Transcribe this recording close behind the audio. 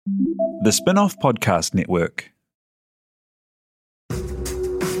The Spin-off Podcast Network.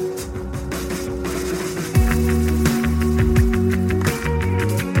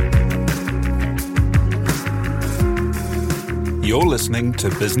 You're listening to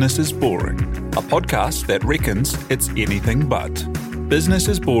Business is Boring, a podcast that reckons it's anything but. Business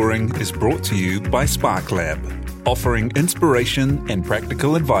is Boring is brought to you by SparkLab, offering inspiration and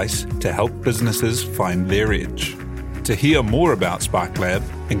practical advice to help businesses find their edge. To hear more about SparkLab,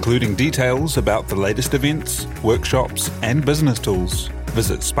 including details about the latest events, workshops, and business tools,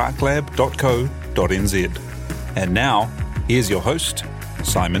 visit sparklab.co.nz. And now, here's your host,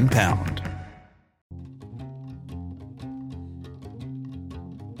 Simon Pound.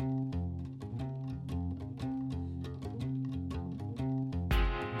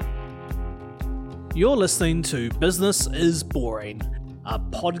 You're listening to Business is Boring, a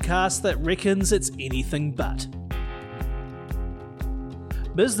podcast that reckons it's anything but.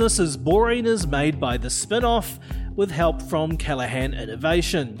 Business is Boring is made by The Spin-off with help from Callaghan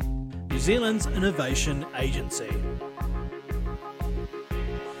Innovation, New Zealand's innovation agency.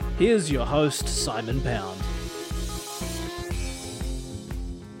 Here's your host, Simon Pound.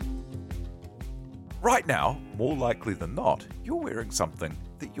 Right now, more likely than not, you're wearing something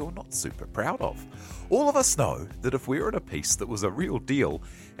that you're not super proud of. All of us know that if we were in a piece that was a real deal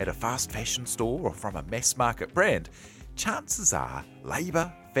at a fast fashion store or from a mass market brand, chances are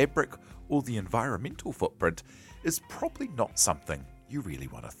labour, fabric, or the environmental footprint is probably not something you really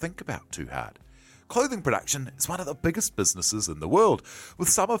want to think about too hard. Clothing production is one of the biggest businesses in the world, with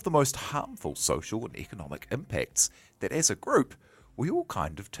some of the most harmful social and economic impacts that as a group we all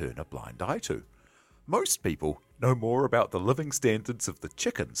kind of turn a blind eye to. Most people know more about the living standards of the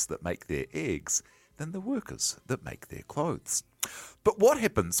chickens that make their eggs than the workers that make their clothes. But what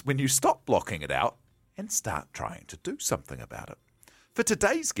happens when you stop blocking it out and start trying to do something about it? For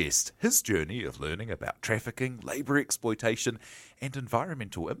today's guest, his journey of learning about trafficking, labour exploitation and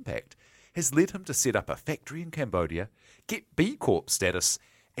environmental impact has led him to set up a factory in Cambodia, get B Corp status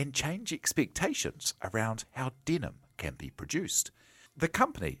and change expectations around how denim can be produced. The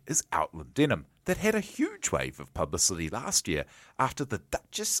company is Outland Denim, that had a huge wave of publicity last year after the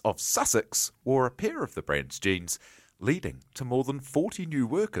Duchess of Sussex wore a pair of the brand's jeans, leading to more than 40 new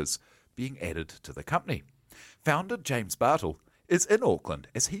workers being added to the company. Founder James Bartle is in Auckland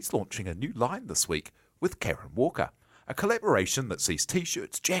as he's launching a new line this week with Karen Walker, a collaboration that sees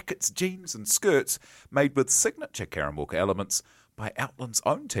t-shirts, jackets, jeans and skirts made with signature Karen Walker elements by Outland's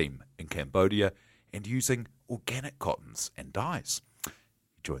own team in Cambodia and using organic cottons and dyes.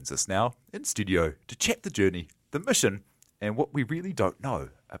 Joins us now in studio to chat the journey, the mission, and what we really don't know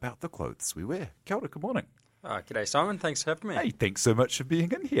about the clothes we wear. Kia ora, good morning. G'day, Simon. Thanks for having me. Hey, thanks so much for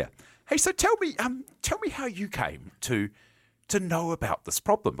being in here. Hey, so tell me how you came to know about this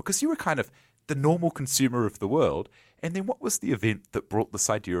problem, because you were kind of the normal consumer of the world, and then what was the event that brought this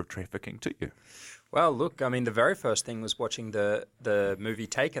idea of trafficking to you? Well, look, I mean, the very first thing was watching the movie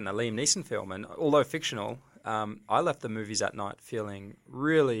Taken, the Liam Neeson film, and although fictional, I left the movies that night feeling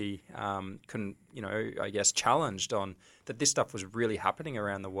really, challenged on that this stuff was really happening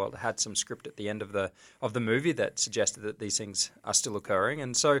around the world. It had some script at the end of the movie that suggested that these things are still occurring,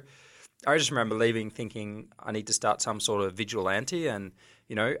 and so I just remember leaving thinking I need to start some sort of vigilante and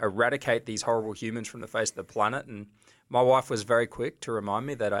eradicate these horrible humans from the face of the planet. And my wife was very quick to remind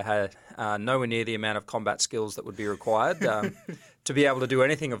me that I had nowhere near the amount of combat skills that would be required to be able to do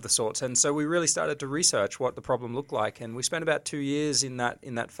anything of the sorts. And so we really started to research what the problem looked like. And we spent about 2 years in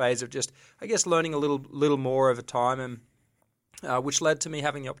that phase of just, I guess, learning a little more over time, and which led to me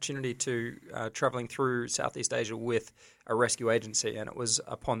having the opportunity to traveling through Southeast Asia with a rescue agency. And it was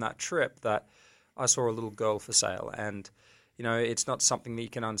upon that trip that I saw a little girl for sale. And it's not something that you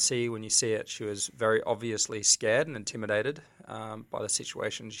can unsee when you see it. She was very obviously scared and intimidated by the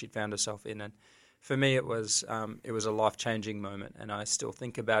situation she'd found herself in. And for me, it was a life-changing moment, and I still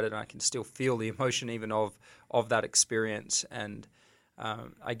think about it, and I can still feel the emotion even of that experience. And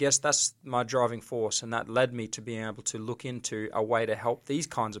I guess that's my driving force, and that led me to being able to look into a way to help these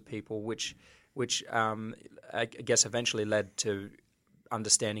kinds of people, which I guess eventually led to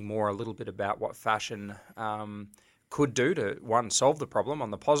understanding more a little bit about what fashion could do to, one, solve the problem on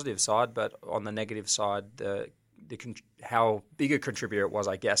the positive side, but on the negative side, how big a contributor it was,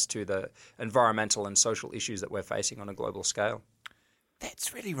 I guess, to the environmental and social issues that we're facing on a global scale.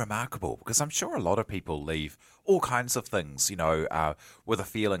 That's really remarkable, because I'm sure a lot of people leave all kinds of things, with a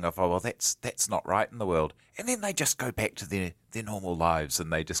feeling of, that's not right in the world, and then they just go back to their normal lives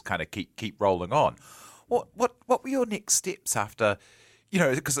and they just kind of keep rolling on. What were your next steps after you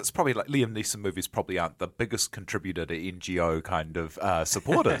know, because it's probably like Liam Neeson movies probably aren't the biggest contributor to NGO kind of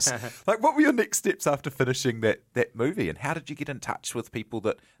supporters. Like, what were your next steps after finishing that movie, and how did you get in touch with people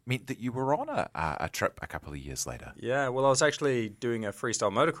that meant that you were on a trip a couple of years later? Yeah, well, I was actually doing a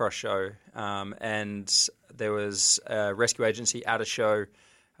freestyle motocross show, and there was a rescue agency at a show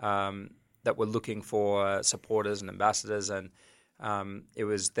that were looking for supporters and ambassadors, and it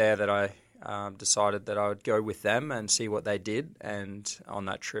was there that I decided that I would go with them and see what they did. And on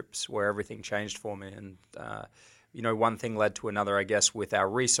that trip's where everything changed for me. And, you know, one thing led to another, I guess, with our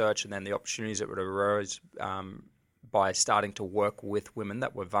research and then the opportunities that would arose by starting to work with women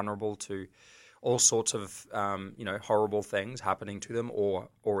that were vulnerable to all sorts of, you know, horrible things happening to them or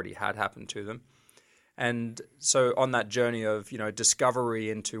already had happened to them. And so on that journey of, you know,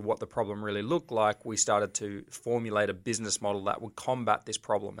 discovery into what the problem really looked like, we started to formulate a business model that would combat this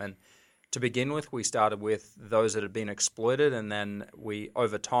problem. And to begin with, we started with those that had been exploited, and then we,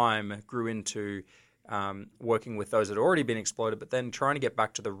 over time, grew into working with those that had already been exploited, but then trying to get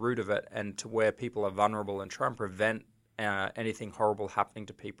back to the root of it and to where people are vulnerable and try and prevent anything horrible happening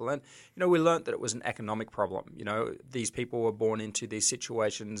to people. And, you know, we learned that it was an economic problem. You know, these people were born into these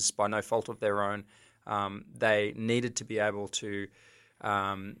situations by no fault of their own. They needed to be able to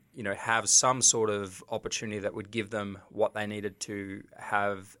you know, have some sort of opportunity that would give them what they needed to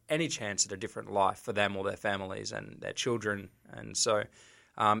have any chance at a different life for them or their families and their children. And so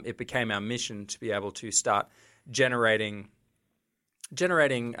it became our mission to be able to start generating,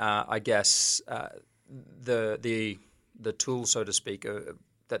 I guess, the tools, so to speak,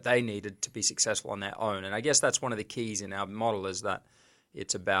 that they needed to be successful on their own. And I guess that's one of the keys in our model, is that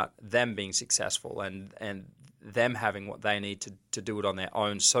it's about them being successful and them having what they need to do it on their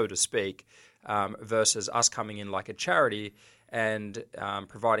own, so to speak, versus us coming in like a charity and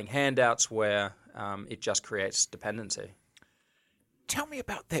providing handouts where it just creates dependency. Tell me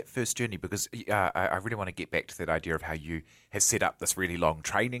about that first journey, because I really want to get back to that idea of how you have set up this really long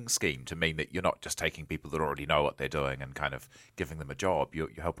training scheme to mean that you're not just taking people that already know what they're doing and kind of giving them a job. You're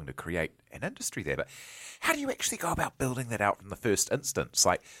helping to create an industry there. But how do you actually go about building that out from the first instance?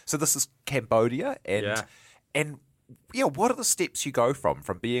 Like, so this is Cambodia, and what are the steps you go from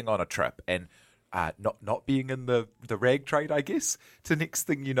being on a trip and not being in the rag trade, I guess, to next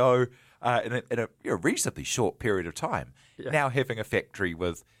thing you know, in a reasonably short period of time, now having a factory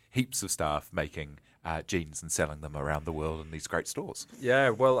with heaps of staff making jeans and selling them around the world in these great stores?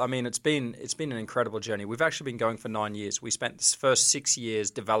 Yeah, well, I mean, it's been an incredible journey. We've actually been going for 9 years. We spent the first 6 years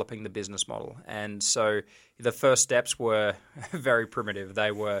developing the business model, and so the first steps were very primitive.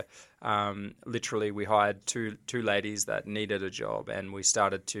 They were literally, we hired two ladies that needed a job, and we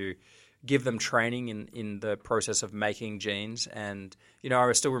started to give them training in the process of making jeans. And, you know,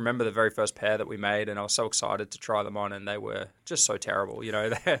 I still remember the very first pair that we made, and I was so excited to try them on, and they were just so terrible. You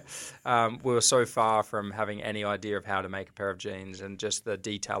know, we were so far from having any idea of how to make a pair of jeans and just the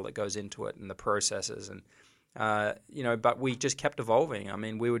detail that goes into it and the processes. And, you know, but we just kept evolving. I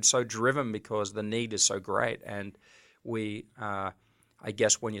mean, we were so driven because the need is so great. And we, I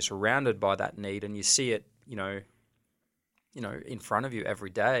guess when you're surrounded by that need and you see it, you know, in front of you every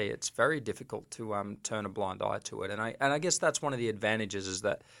day, it's very difficult to turn a blind eye to it. And I guess that's one of the advantages is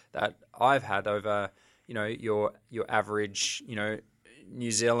that I've had over, you know, your average, you know,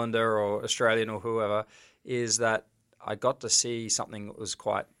 New Zealander or Australian or whoever, is that I got to see something that was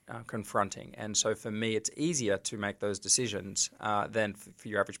quite confronting. And so for me, it's easier to make those decisions than for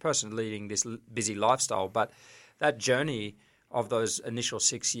your average person leading this busy lifestyle. But that journey of those initial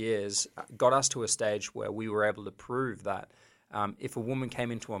 6 years got us to a stage where we were able to prove that if a woman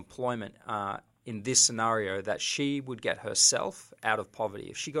came into employment in this scenario, that she would get herself out of poverty.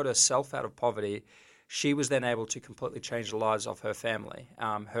 If she got herself out of poverty, she was then able to completely change the lives of her family.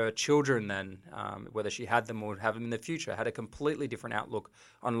 Her children then, whether she had them or would have them in the future, had a completely different outlook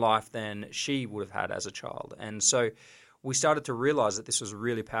on life than she would have had as a child. And so we started to realize that this was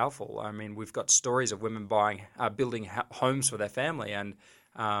really powerful. I mean, we've got stories of women building homes for their family and,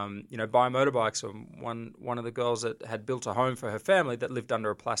 you know, buying motorbikes. One of the girls that had built a home for her family that lived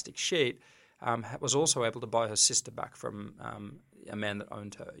under a plastic sheet was also able to buy her sister back from a man that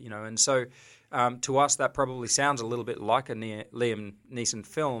owned her, you know. And so to us, that probably sounds a little bit like a Liam Neeson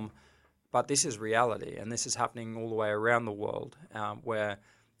film, but this is reality, and this is happening all the way around the world where,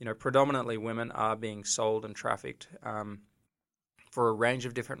 you know, predominantly women are being sold and trafficked for a range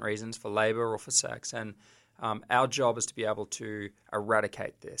of different reasons, for labor or for sex. And our job is to be able to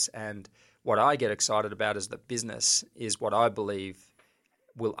eradicate this. And what I get excited about is that business is what I believe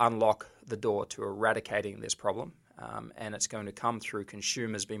will unlock the door to eradicating this problem. and it's going to come through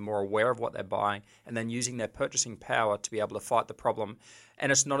consumers being more aware of what they're buying and then using their purchasing power to be able to fight the problem.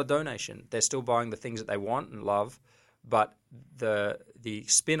 And it's not a donation. They're still buying the things that they want and love, but the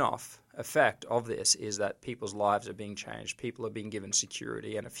spin-off effect of this is that people's lives are being changed. People are being given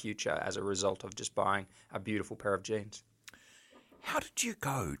security and a future as a result of just buying a beautiful pair of jeans. How did you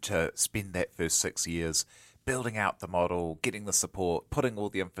go to spend that first 6 years building out the model, getting the support, putting all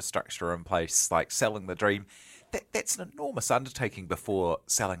the infrastructure in place, like selling the dream? That's an enormous undertaking before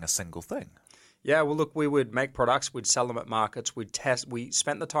selling a single thing. Yeah, well, look, we would make products, we'd sell them at markets, we'd test. We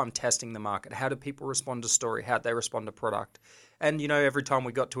spent the time testing the market. How do people respond to story? How do they respond to product? And, every time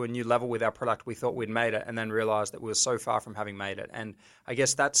we got to a new level with our product, we thought we'd made it and then realized that we were so far from having made it. And I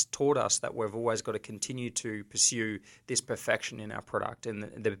guess that's taught us that we've always got to continue to pursue this perfection in our product and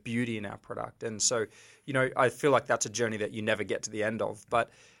the beauty in our product. And so, I feel like that's a journey that you never get to the end of.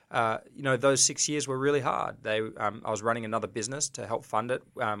 But those 6 years were really hard. I was running another business to help fund it.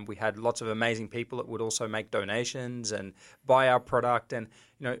 We had lots of amazing people that would also make donations and buy our product, and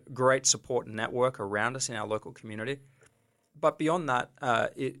great support and network around us in our local community. But beyond that,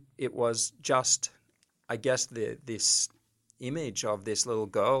 it was just, I guess, this image of this little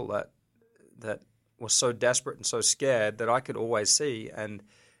girl that was so desperate and so scared that I could always see, and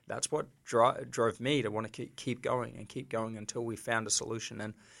that's what drove me to want to keep going until we found a solution.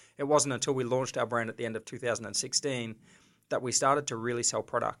 And it wasn't until we launched our brand at the end of 2016 that we started to really sell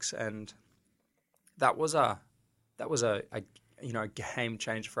products, and that was a game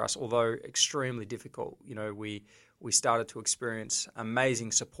changer for us. Although extremely difficult, we started to experience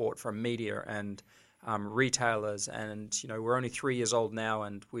amazing support from media and retailers, and we're only 3 years old now,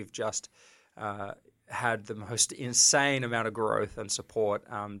 and we've just had the most insane amount of growth and support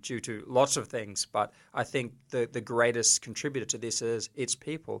due to lots of things. But I think the greatest contributor to this is it's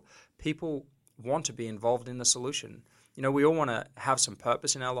people. People want to be involved in the solution. We all want to have some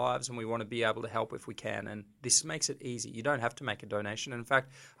purpose in our lives, and we want to be able to help if we can. And this makes it easy. You don't have to make a donation. In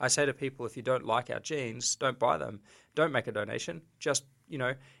fact, I say to people, if you don't like our jeans, don't buy them. Don't make a donation. Just,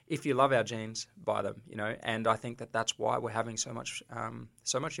 if you love our jeans, buy them, And I think that's why we're having so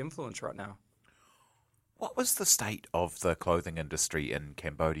much influence right now. What was the state of the clothing industry in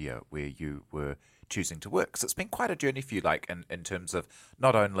Cambodia where you were choosing to work? Because it's been quite a journey for you, like in terms of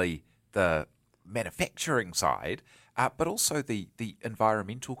not only the manufacturing side, but also the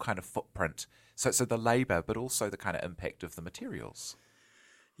environmental kind of footprint. So the labour, but also the kind of impact of the materials.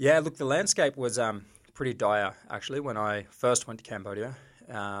 Yeah, look, the landscape was pretty dire, actually, when I first went to Cambodia.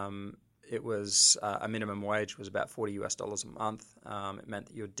 It was a minimum wage was about $40 a month. It meant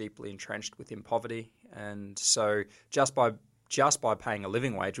that you were deeply entrenched within poverty. And so just by paying a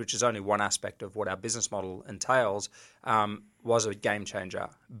living wage, which is only one aspect of what our business model entails, was a game changer.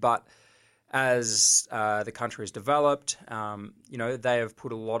 But as the country has developed, they have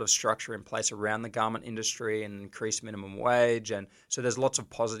put a lot of structure in place around the garment industry and increased minimum wage. And so there's lots of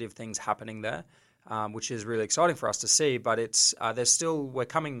positive things happening there, which is really exciting for us to see. But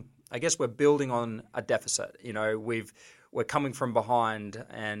we're building on a deficit. We're coming from behind,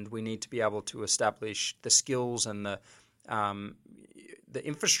 and we need to be able to establish the skills and the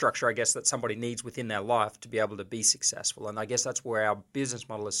infrastructure, I guess, that somebody needs within their life to be able to be successful. And I guess that's where our business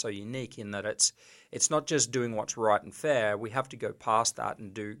model is so unique, in that it's not just doing what's right and fair. We have to go past that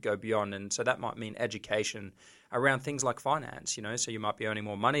and go beyond. And so that might mean education around things like finance. So you might be earning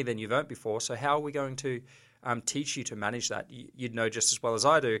more money than you've earned before. So how are we going to teach you to manage that? You'd know just as well as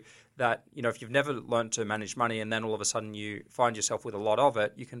I do that, if you've never learned to manage money and then all of a sudden you find yourself with a lot of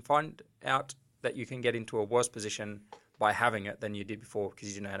it, you can find out that you can get into a worse position by having it than you did before because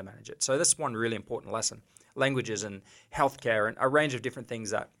you didn't know how to manage it. So that's one really important lesson. Languages and healthcare and a range of different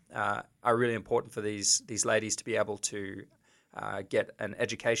things that are really important for these ladies to be able to get an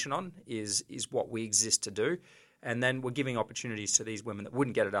education on is what we exist to do. And then we're giving opportunities to these women that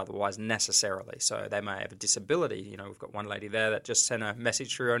wouldn't get it otherwise necessarily. So they may have a disability. We've got one lady there that just sent a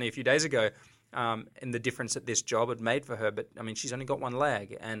message through only a few days ago and the difference that this job had made for her. But, she's only got one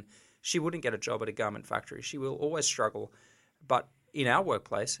leg, and she wouldn't get a job at a garment factory. She will always struggle. But in our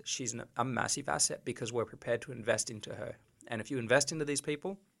workplace, she's a massive asset because we're prepared to invest into her. And if you invest into these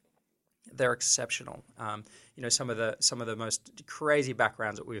people, they're exceptional. Some of the most crazy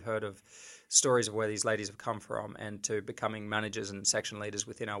backgrounds that we've heard of, stories of where these ladies have come from and to becoming managers and section leaders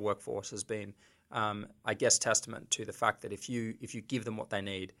within our workforce has been, I guess, testament to the fact that if you give them what they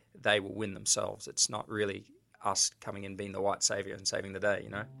need, they will win themselves. It's not really us coming in being the white savior and saving the day,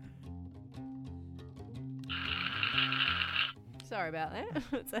 Sorry about that.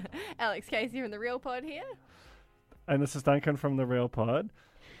 It's Alex Casey from The Real Pod here. And this is Duncan from The Real Pod.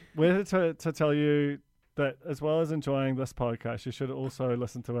 We're here to tell you that as well as enjoying this podcast, you should also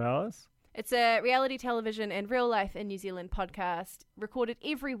listen to ours. It's a reality television and real life in New Zealand podcast recorded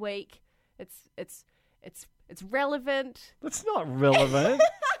every week. It's relevant. It's not relevant.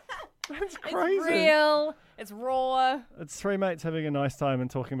 That's crazy. It's real. It's raw. It's three mates having a nice time and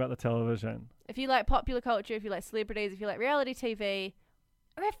talking about the television. If you like popular culture, if you like celebrities, if you like reality TV,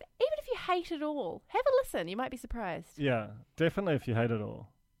 or even if you hate it all, have a listen. You might be surprised. Yeah, definitely if you hate it all.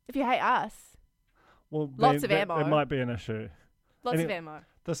 If you hate us, Well, Lots of ammo. It might be an issue. lots of ammo.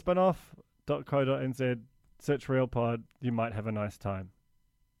 The spinoff.co.nz, search RealPod, you might have a nice time.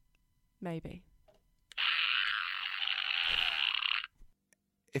 Maybe.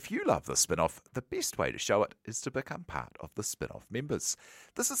 If you love the spin-off, the best way to show it is to become part of the spin-off members.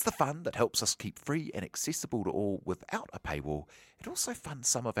 This is the fund that helps us keep free and accessible to all without a paywall. It also funds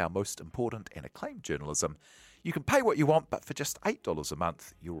some of our most important and acclaimed journalism. You can pay what you want, but for just $8 a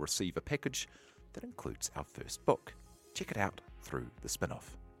month, you'll receive a package that includes our first book. Check it out through the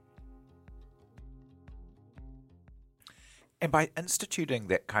spin-off. And by instituting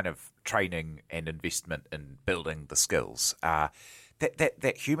that kind of training and investment in building the skills,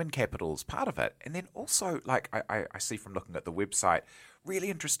 that human capital is part of it. And then also, like I see from looking at the website,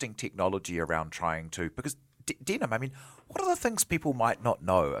 really interesting technology around trying to, because denim, I mean, what are the things people might not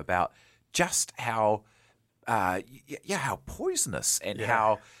know about just how, how poisonous and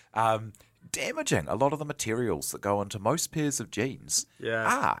how damaging a lot of the materials that go into most pairs of jeans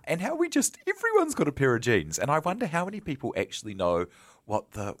are, and how everyone's got a pair of jeans, and I wonder how many people actually know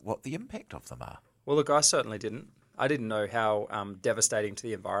what the impact of them are. Well, look, I certainly didn't. I didn't know how devastating to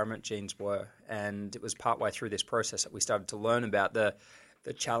the environment jeans were, and it was partway through this process that we started to learn about the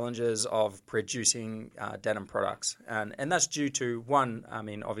challenges of producing denim products, and that's due to one, I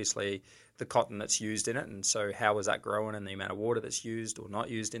mean, obviously the cotton that's used in it, and so how is that growing, and the amount of water that's used or not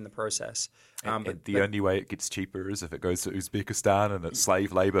used in the process. But the only way it gets cheaper is if it goes to Uzbekistan and it's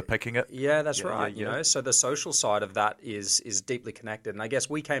slave labor picking it. Yeah, that's right. You know, so the social side of that is deeply connected, and I guess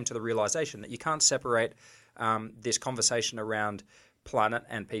we came to the realization that you can't separate this conversation around planet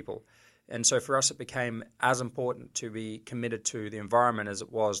and people. And so for us, it became as important to be committed to the environment as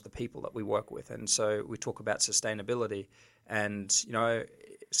it was the people that we work with. And so we talk about sustainability. And, you know,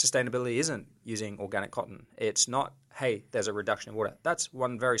 sustainability isn't using organic cotton. It's not, hey, there's a reduction in water. That's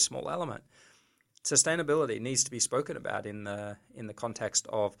one very small element. Sustainability needs to be spoken about in the context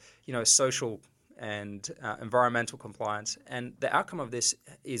of, you know, social and environmental compliance. And the outcome of this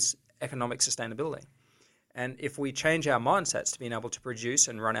is economic sustainability. And if we change our mindsets to being able to produce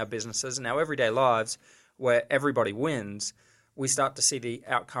and run our businesses and our everyday lives where everybody wins, we start to see the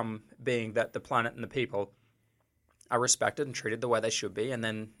outcome being that the planet and the people are respected and treated the way they should be, and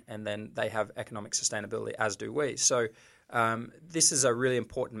then they have economic sustainability, as do we. So this is a really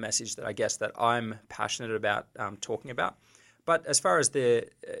important message that I guess that I'm passionate about talking about. But as far as the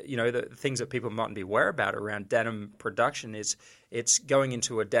things that people mightn't be aware about around denim production is it's going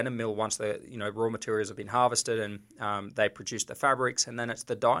into a denim mill once the raw materials have been harvested and they produce the fabrics, and then it's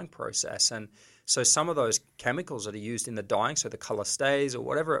the dyeing process. And so some of those chemicals that are used in the dyeing, so the color stays or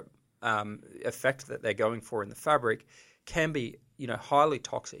whatever effect that they're going for in the fabric, can be highly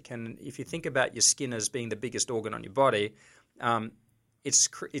toxic. And if you think about your skin as being the biggest organ on your body, it's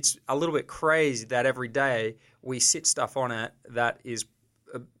a little bit crazy that every day we sit stuff on it that is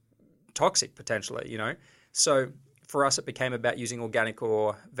toxic potentially, So for us, it became about using organic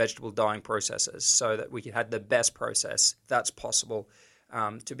or vegetable dyeing processes so that we could have the best process that's possible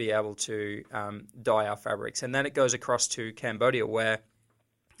to be able to dye our fabrics. And then it goes across to Cambodia, where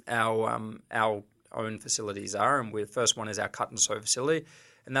our own facilities are. And the first one is our cut and sew facility.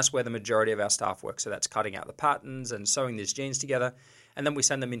 And that's where the majority of our staff work. So that's cutting out the patterns and sewing these jeans together. And then we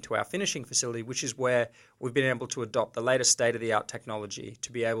send them into our finishing facility, which is where we've been able to adopt the latest state-of-the-art technology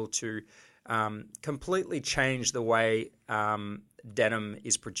to be able to completely change the way denim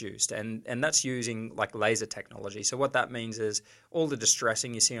is produced. And that's using like laser technology. So what that means is all the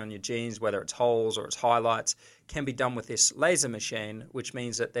distressing you see on your jeans, whether it's holes or it's highlights, can be done with this laser machine, which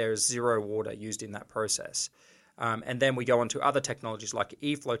means that there is zero water used in that process. And then we go on to other technologies like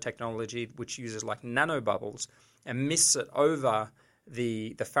eFlow technology, which uses like nanobubbles and mists it over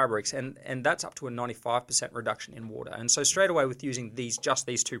the fabrics, and that's up to a 95% reduction in water. And so straight away with using these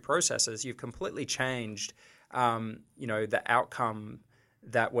two processes, you've completely changed the outcome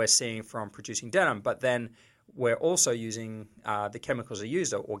that we're seeing from producing denim. But then we're also using the chemicals that are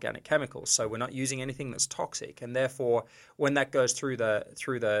used are organic chemicals, so we're not using anything that's toxic. And therefore, when that goes through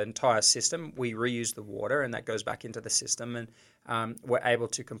the entire system, we reuse the water, and that goes back into the system, and we're able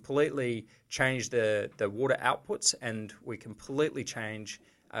to completely change the water outputs, and we completely change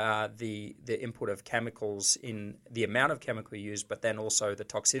the input of chemicals in the amount of chemical used, but then also the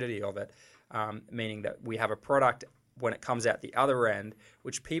toxicity of it, meaning that we have a product when it comes out the other end,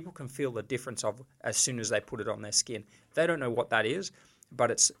 which people can feel the difference of as soon as they put it on their skin. They don't know what that is,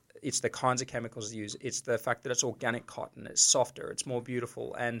 but it's the kinds of chemicals used. It's the fact that it's organic cotton, it's softer, it's more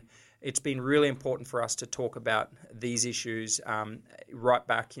beautiful, and it's been really important for us to talk about these issues right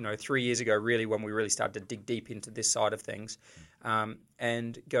back, 3 years ago, really, when we really started to dig deep into this side of things,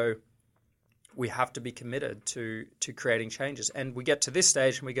 and go, we have to be committed to creating changes. And we get to this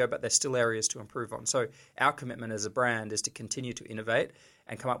stage and we go, but there's still areas to improve on. So our commitment as a brand is to continue to innovate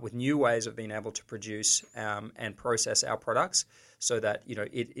and come up with new ways of being able to produce and process our products so that,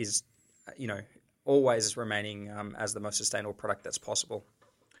 it is, always remaining as the most sustainable product that's possible.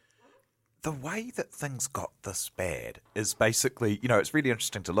 The way that things got this bad is basically, it's really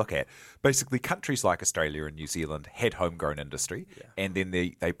interesting to look at. Basically, countries like Australia and New Zealand had homegrown industry, and then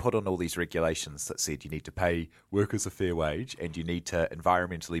they put on all these regulations that said you need to pay workers a fair wage and you need to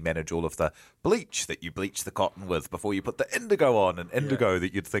environmentally manage all of the bleach that you bleach the cotton with before you put the indigo on. And indigo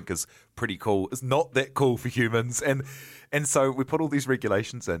that you'd think is pretty cool is not that cool for humans. And so we put all these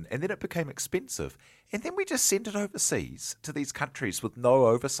regulations in, and then it became expensive. And then we just sent it overseas to these countries with no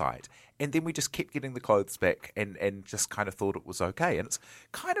oversight. And then we just kept getting the clothes back and just kind of thought it was okay. And it's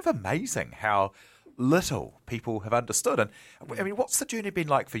kind of amazing how little people have understood. And I mean, what's the journey been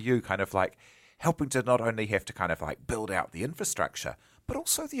like for you, kind of like helping to not only have to kind of like build out the infrastructure, but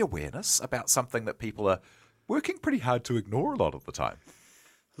also the awareness about something that people are working pretty hard to ignore a lot of the time?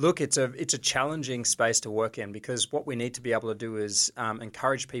 Look, it's a challenging space to work in, because what we need to be able to do is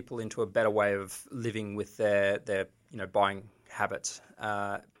encourage people into a better way of living with their buying habits.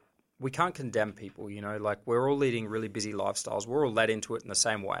 We can't condemn people, like we're all leading really busy lifestyles. We're all led into it in the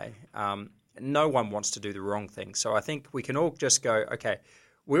same way. No one wants to do the wrong thing. So I think we can all just go, okay,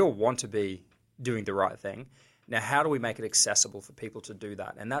 we all want to be doing the right thing. Now, how do we make it accessible for people to do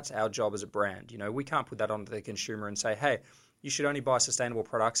that? And that's our job as a brand. We can't put that onto the consumer and say, hey, you should only buy sustainable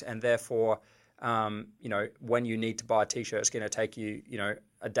products, and therefore, when you need to buy a T-shirt, it's going to take you,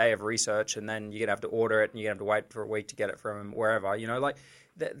 a day of research, and then you're going to have to order it, and you're going to have to wait for a week to get it from wherever.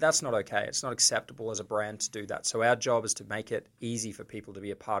 That's not okay. It's not acceptable as a brand to do that. So our job is to make it easy for people to be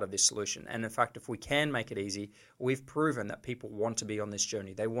a part of this solution. And in fact, if we can make it easy, we've proven that people want to be on this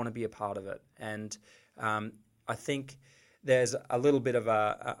journey. They want to be a part of it. And I think there's a little bit of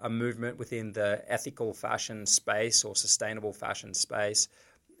a movement within the ethical fashion space or sustainable fashion space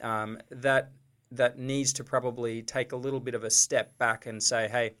that needs to probably take a little bit of a step back and say,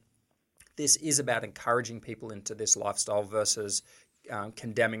 hey, this is about encouraging people into this lifestyle versus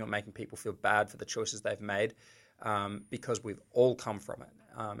condemning or making people feel bad for the choices they've made, because we've all come from it.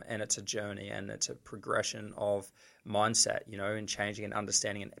 And it's a journey and it's a progression of mindset, and changing and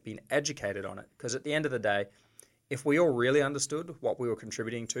understanding and being educated on it. Because at the end of the day, if we all really understood what we were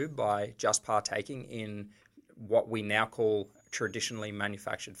contributing to by just partaking in what we now call traditionally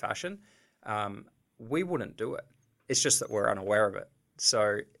manufactured fashion, we wouldn't do it. It's just that we're unaware of it.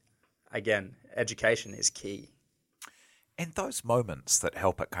 So, again, education is key. And those moments that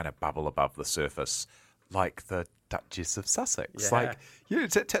help it kind of bubble above the surface, like the Duchess of Sussex.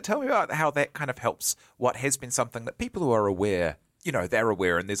 Tell me about how that kind of helps what has been something that people who are aware, they're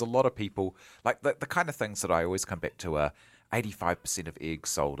aware, and there's a lot of people, like the kind of things that I always come back to are 85% of eggs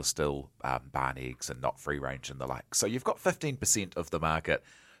sold are still barn eggs and not free range and the like. So you've got 15% of the market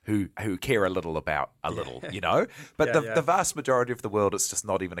who care a little about a little, But the vast majority of the world, it's just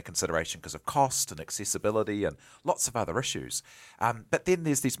not even a consideration because of cost and accessibility and lots of other issues. But then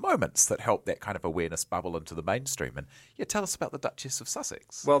there's these moments that help that kind of awareness bubble into the mainstream. And tell us about the Duchess of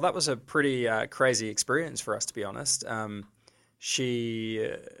Sussex. Well, that was a pretty crazy experience for us, to be honest.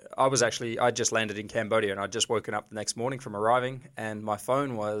 I just landed in Cambodia and I'd just woken up the next morning from arriving, and my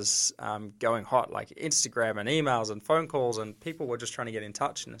phone was going hot, like Instagram and emails and phone calls, and people were just trying to get in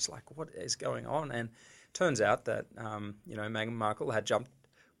touch, and it's like, what is going on? And it turns out that, Meghan Markle had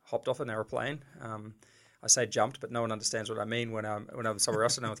hopped off an aeroplane. I say jumped, but no one understands what I mean when I'm somewhere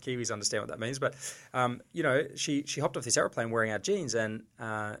else. I know with Kiwis understand what that means. But, she hopped off this aeroplane wearing our jeans, and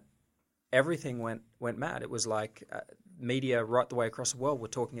everything went mad. It was like media right the way across the world were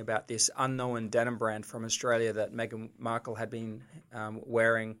talking about this unknown denim brand from Australia that Meghan Markle had been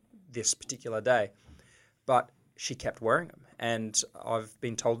wearing this particular day. But she kept wearing them. And I've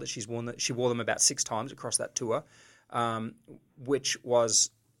been told that she wore them about 6 times across that tour, which was,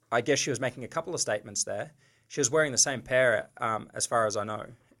 I guess she was making a couple of statements there. She was wearing the same pair as far as I know.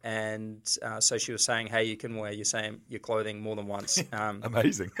 And so she was saying, hey, you can wear your clothing more than once.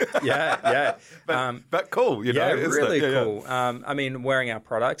 Amazing. Yeah. But cool, you know. Yeah, isn't really it? Yeah, cool. I mean, wearing our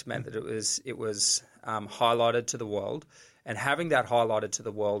product meant that it was highlighted to the world. And having that highlighted to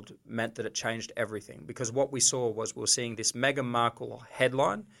the world meant that it changed everything. Because what we saw was we were seeing this Meghan Markle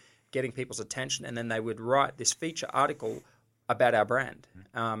headline getting people's attention, and then they would write this feature article about our brand.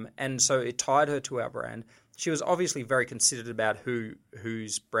 And so it tied her to our brand. She was obviously very considered about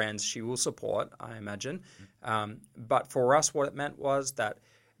whose brands she will support, I imagine. But for us, what it meant was that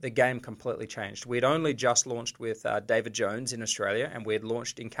the game completely changed. We had only just launched with David Jones in Australia, and we had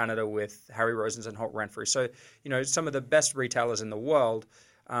launched in Canada with Harry Rosens and Holt Renfrew. So, some of the best retailers in the world.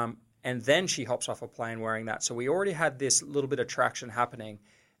 And then she hops off a plane wearing that. So we already had this little bit of traction happening,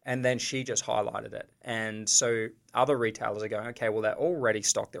 and then she just highlighted it. And so other retailers are going, okay, well, they're already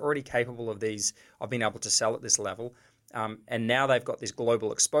stocked. They're already capable of being able to sell at this level. And now they've got this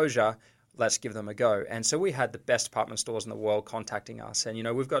global exposure. Let's give them a go. And so we had the best department stores in the world contacting us.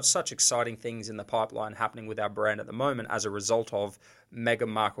 And, we've got such exciting things in the pipeline happening with our brand at the moment as a result of Meghan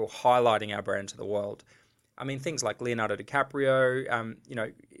Markle highlighting our brand to the world. I mean, things like Leonardo DiCaprio,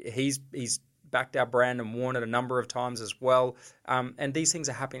 he's backed our brand and worn it a number of times as well. And these things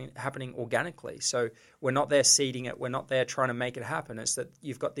are happening organically. So we're not there seeding it. We're not there trying to make it happen. It's that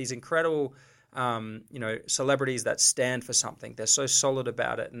you've got these incredible celebrities that stand for something. They're so solid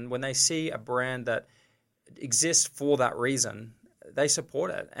about it. And when they see a brand that exists for that reason, they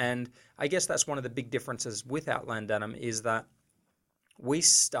support it. And I guess that's one of the big differences with Outland Denim is that we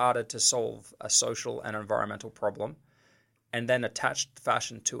started to solve a social and environmental problem and then attached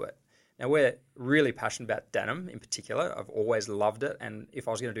fashion to it. Now, we're really passionate about denim in particular. I've always loved it. And if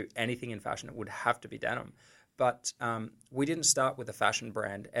I was going to do anything in fashion, it would have to be denim. But we didn't start with a fashion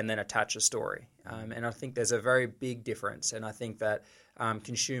brand and then attach a story. And I think there's a very big difference. And I think that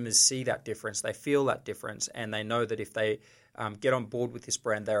consumers see that difference. They feel that difference. And they know that if they get on board with this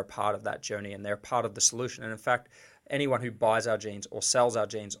brand, they're a part of that journey and they're a part of the solution. And in fact, anyone who buys our jeans or sells our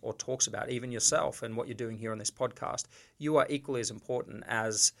jeans or talks about, even yourself and what you're doing here on this podcast, you are equally as important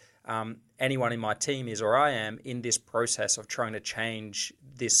as anyone in my team is or I am in this process of trying to change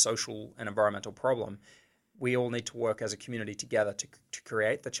this social and environmental problem. We all need to work as a community together to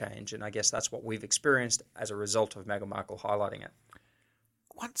create the change. And I guess that's what we've experienced as a result of Meghan Markle highlighting it.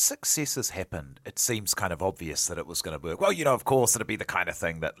 Once success has happened, it seems kind of obvious that it was going to work. Well, of course, it'd be the kind of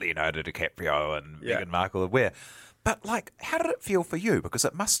thing that Leonardo DiCaprio and Meghan Markle would wear. But, how did it feel for you? Because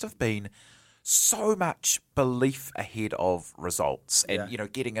it must have been so much belief ahead of results.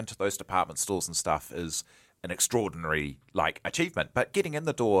 And, getting into those department stores and stuff is an extraordinary achievement, but getting in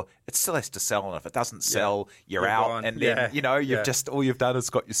the door, it still has to sell, and if it doesn't sell, you're out, gone. And then you've just all you've done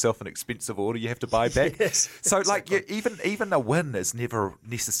is got yourself an expensive order you have to buy back. Yes, so exactly. even a win is never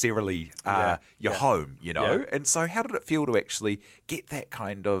necessarily your home, And so, how did it feel to actually get that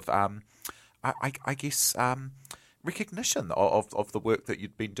kind of, I guess, recognition of the work that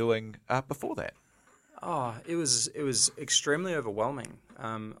you'd been doing before that? Oh, it was extremely overwhelming.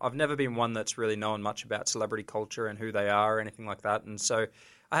 I've never been one that's really known much about celebrity culture and who they are or anything like that, and so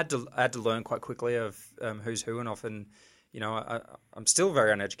I had to learn quite quickly of who's who, and often, I'm still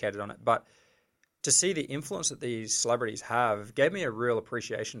very uneducated on it. But to see the influence that these celebrities have gave me a real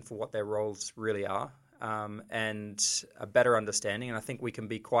appreciation for what their roles really are, and a better understanding. And I think we can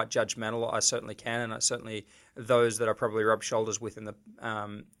be quite judgmental. I certainly can, and I certainly those that I probably rub shoulders with in the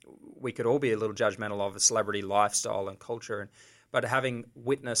we could all be a little judgmental of a celebrity lifestyle and culture. But having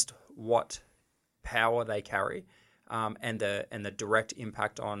witnessed what power they carry, and the direct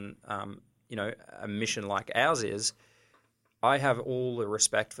impact on a mission like ours is, I have all the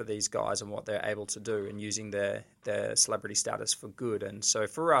respect for these guys and what they're able to do and using their celebrity status for good. And so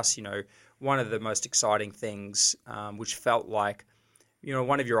for us, one of the most exciting things, which felt like,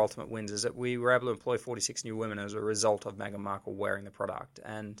 one of your ultimate wins, is that we were able to employ 46 new women as a result of Meghan Markle wearing the product.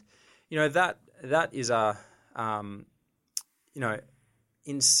 And, that is a,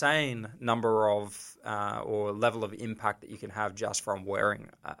 insane number of or level of impact that you can have just from wearing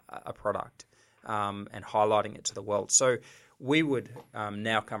a product and highlighting it to the world. So we would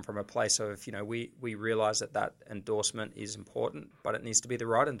now come from a place of, we realize that endorsement is important, but it needs to be the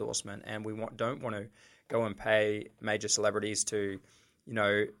right endorsement. And we don't want to go and pay major celebrities to,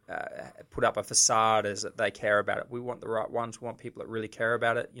 put up a facade as that they care about it. We want the right ones. We want people that really care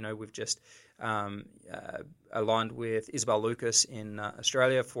about it. We've just aligned with Isabel Lucas in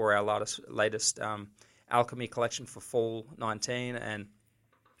Australia for our latest Alchemy collection for fall 19, and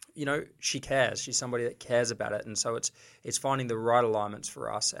she cares. She's somebody that cares about it, and so it's finding the right alignments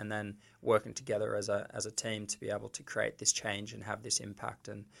for us, and then working together as a team to be able to create this change and have this impact.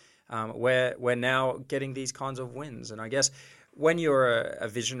 And we're now getting these kinds of wins. And I guess when you're a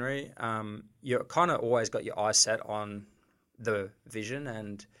visionary, you're kind of always got your eyes set on the vision,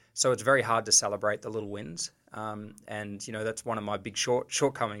 and so it's very hard to celebrate the little wins. And that's one of my big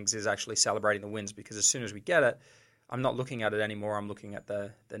shortcomings is actually celebrating the wins, because as soon as we get it, I'm not looking at it anymore. I'm looking at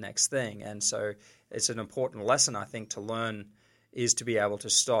the next thing. And so it's an important lesson, I think, to learn, is to be able to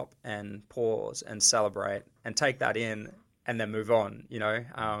stop and pause and celebrate and take that in and then move on,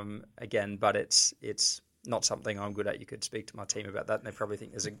 again, but it's not something I'm good at. You could speak to my team about that, and they probably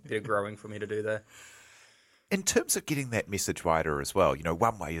think there's a bit of growing for me to do there. In terms of getting that message wider as well,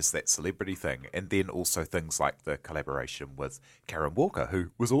 one way is that celebrity thing, and then also things like the collaboration with Karen Walker,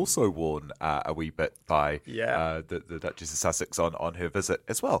 who was also worn a wee bit by the Duchess of Sussex on her visit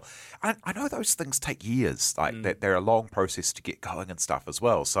as well. And I know those things take years, that they're a long process to get going and stuff as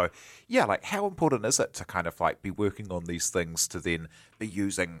well. So, how important is it to kind of be working on these things to then be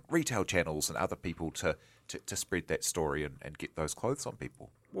using retail channels and other people to spread that story and get those clothes on people?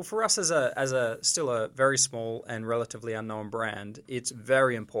 Well, for us as a still a very small and relatively unknown brand, it's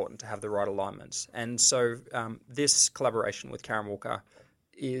very important to have the right alignments. And so this collaboration with Karen Walker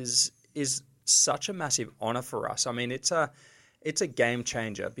is such a massive honor for us. I mean, it's a game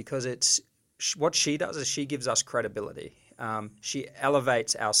changer, because what she does is she gives us credibility. She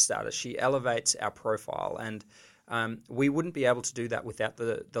elevates our status. She elevates our profile, and we wouldn't be able to do that without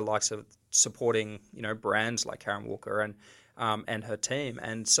the likes of supporting brands like Karen Walker and her team.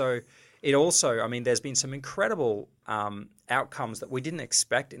 And so it also, there's been some incredible outcomes that we didn't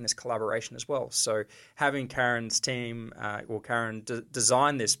expect in this collaboration as well. So having Karen's team, Karen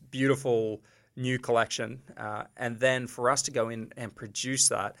design this beautiful new collection, and then for us to go in and produce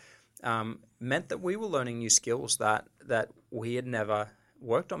that, meant that we were learning new skills that we had never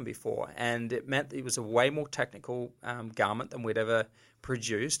worked on before. And it meant that it was a way more technical garment than we'd ever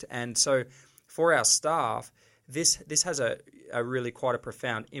produced. And so for our staff, this has a really quite a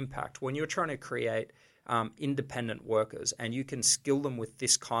profound impact. When you're trying to create independent workers, and you can skill them with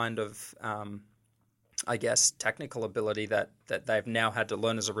this kind of, technical ability that they've now had to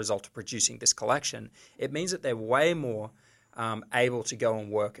learn as a result of producing this collection, it means that they're way more able to go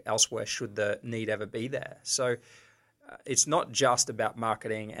and work elsewhere should the need ever be there. So it's not just about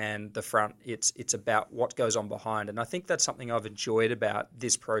marketing and the front, it's about what goes on behind. And I think that's something I've enjoyed about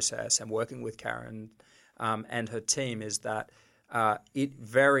this process and working with Karen and her team, is that it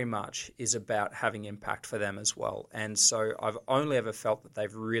very much is about having impact for them as well. And so I've only ever felt that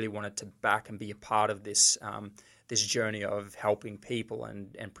they've really wanted to back and be a part of this this journey of helping people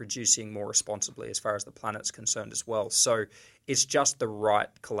and producing more responsibly as far as the planet's concerned as well. So it's just the right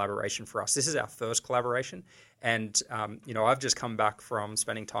collaboration for us. This is our first collaboration. And, I've just come back from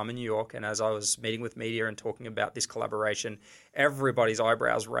spending time in New York, and as I was meeting with media and talking about this collaboration, everybody's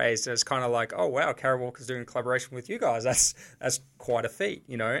eyebrows raised, and it's kind of like, oh, wow, Karen Walker's doing a collaboration with you guys. That's quite a feat,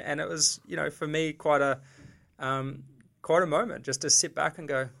 and it was, for me, quite a moment just to sit back and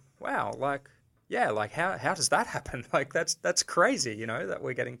go, wow, how does that happen? That's crazy, that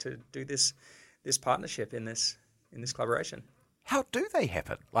we're getting to do this partnership in this collaboration. How do they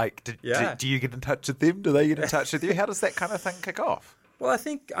happen? Do you get in touch with them? Do they get in touch with you? How does that kind of thing kick off? Well, I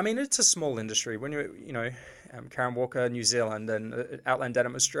think, it's a small industry. When Karen Walker, New Zealand, and Outland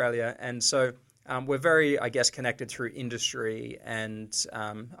Denim, Australia. And so we're very, connected through industry. And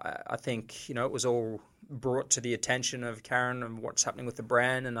I think, it was all brought to the attention of Karen and what's happening with the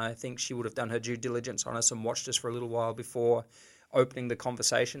brand. And I think she would have done her due diligence on us and watched us for a little while before opening the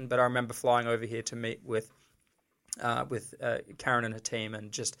conversation. But I remember flying over here to meet with Karen and her team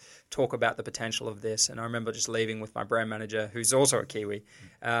and just talk about the potential of this. And I remember just leaving with my brand manager, who's also a Kiwi,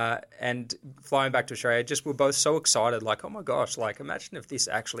 and flying back to Australia. Just we're both so excited, oh my gosh, imagine if this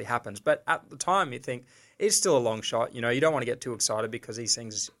actually happens. But at the time, you think it's still a long shot. You don't want to get too excited because these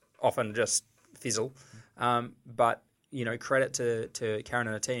things often just fizzle. But credit to Karen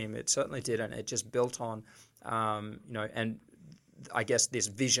and her team, it certainly did, and it just built on, and I guess this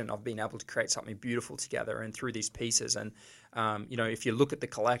vision of being able to create something beautiful together and through these pieces. And, if you look at the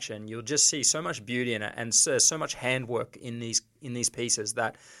collection, you'll just see so much beauty in it, and so much handwork in these pieces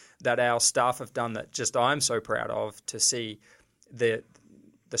that our staff have done that just I'm so proud of to see the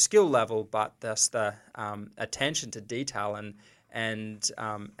skill level, but that's the attention to detail and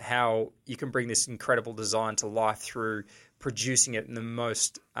how you can bring this incredible design to life through producing it in the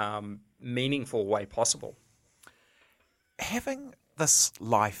most meaningful way possible. Having this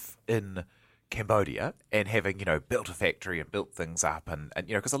life in Cambodia and having, built a factory and built things up and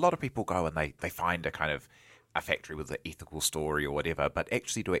because a lot of people go and they find a kind of a factory with an ethical story or whatever, but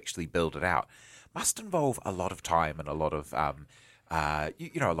to actually build it out must involve a lot of time and a lot of a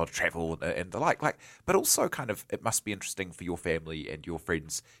lot of travel and the like, but also kind of it must be interesting for your family and your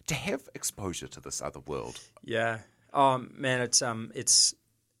friends to have exposure to this other world. Yeah. Oh man, it's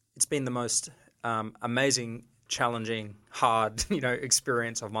been the most amazing, challenging, hard,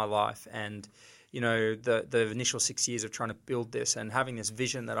 experience of my life. And, the initial 6 years of trying to build this and having this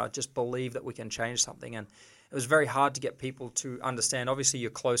vision that I just believe that we can change something. And it was very hard to get people to understand. Obviously,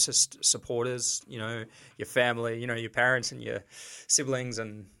 your closest supporters, your family, your parents and your siblings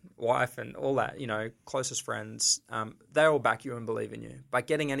and wife and all that, closest friends, they all back you and believe in you. But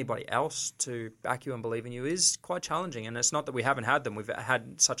getting anybody else to back you and believe in you is quite challenging. And it's not that we haven't had them. We've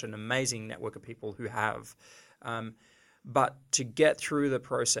had such an amazing network of people who have. But to get through the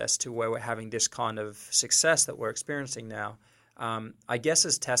process to where we're having this kind of success that we're experiencing now, I guess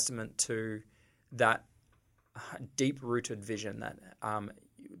is testament to that deep-rooted vision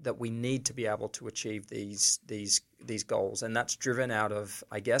that we need to be able to achieve these goals, and that's driven out of,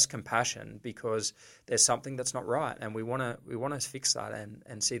 I guess, compassion, because there's something that's not right, and we want to fix that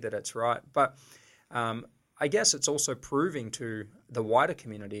and see that it's right. But I guess it's also proving to the wider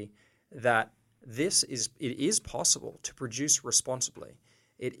community that it is possible to produce responsibly.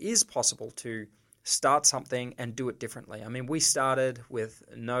 It is possible to start something and do it differently. I mean, we started with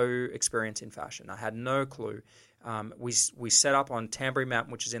no experience in fashion. I had no clue. We set up on Tambary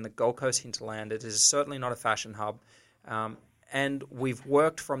Mountain, which is in the Gold Coast hinterland. It is certainly not a fashion hub. And we've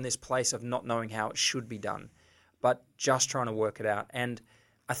worked from this place of not knowing how it should be done, but just trying to work it out. And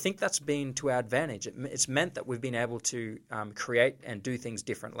I think that's been to our advantage. It's meant that we've been able to create and do things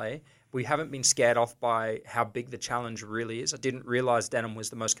differently. We haven't been scared off by how big the challenge really is. I didn't realize denim was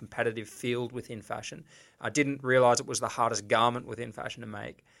the most competitive field within fashion. I didn't realize it was the hardest garment within fashion to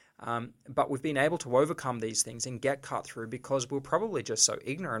make. But we've been able to overcome these things and get cut through because we're probably just so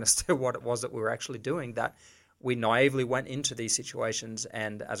ignorant as to what it was that we were actually doing that we naively went into these situations,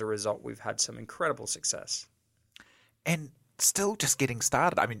 and as a result, we've had some incredible success. And still just getting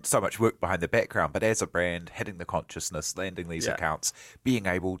started. I mean, so much work behind the background, but as a brand, hitting the consciousness, landing these accounts, being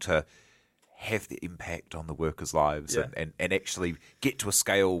able to have the impact on the workers' lives and actually get to a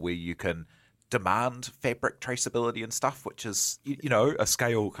scale where you can demand fabric traceability and stuff, which is, a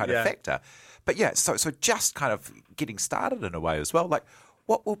scale kind of factor. But so just kind of getting started in a way as well. Like,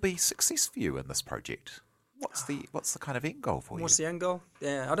 what will be success for you in this project? What's the kind of end goal for you? What's the end goal?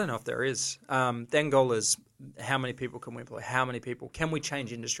 Yeah, I don't know if there is. The end goal is how many people can we employ? How many people can we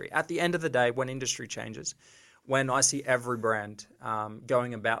change industry? At the end of the day, when industry changes, when I see every brand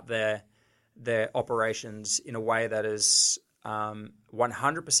going about their operations in a way that is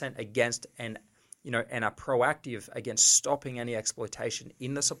 100% against and are proactive against stopping any exploitation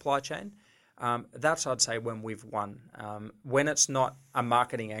in the supply chain, that's, I'd say, when we've won. When it's not a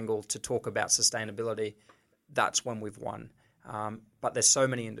marketing angle to talk about sustainability, that's when we've won. But there's so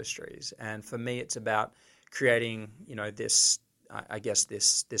many industries, and for me, it's about creating, this, I guess,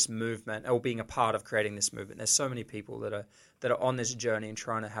 this movement, or being a part of creating this movement. There's so many people that are on this journey and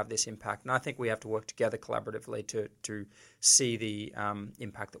trying to have this impact, and I think we have to work together collaboratively to see the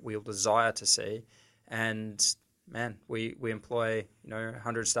impact that we all desire to see. And man, we employ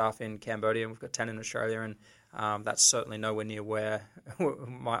 100 staff in Cambodia, and we've got 10 in Australia, and that's certainly nowhere near where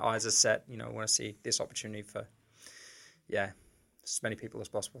my eyes are set. I want to see this opportunity for as many people as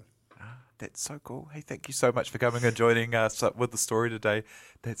possible. That's so cool. Hey, thank you so much for coming and joining us with the story today.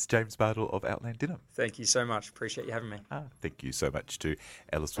 That's James Bardell of Outland Denim. Thank you so much. Appreciate you having me. Thank you so much to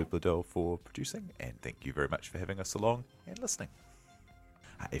Alice Webb-Liddell for producing, and thank you very much for having us along and listening.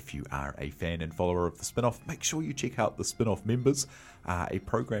 If you are a fan and follower of The Spinoff, make sure you check out The Spinoff Members, a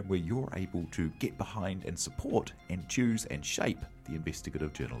program where you're able to get behind and support and choose and shape the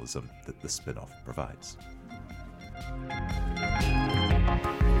investigative journalism that The Spinoff provides.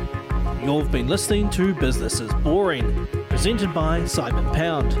 You've been listening to Business is Boring, presented by Simon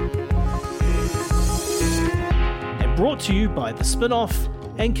Pound, and brought to you by The Spinoff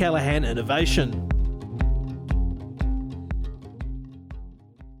and Callaghan Innovation.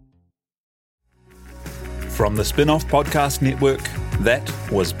 From the Spinoff Podcast Network, that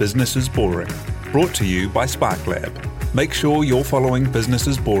was Business is Boring, brought to you by SparkLab. Make sure you're following Business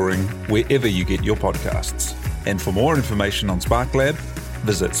is Boring wherever you get your podcasts. And for more information on SparkLab,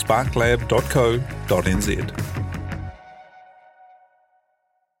 visit sparklab.co.nz.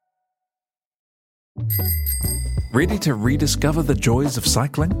 Ready to rediscover the joys of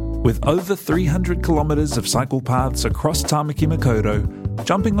cycling? With over 300 kilometres of cycle paths across Tāmaki Makaurau,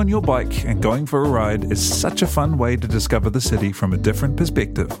 jumping on your bike and going for a ride is such a fun way to discover the city from a different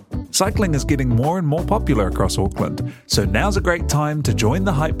perspective. Cycling is getting more and more popular across Auckland, so now's a great time to join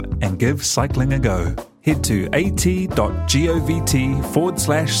the hype and give cycling a go. Head to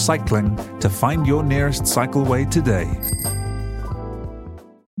at.govt/cycling to find your nearest cycleway today.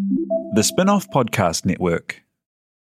 The Spin-off Podcast Network.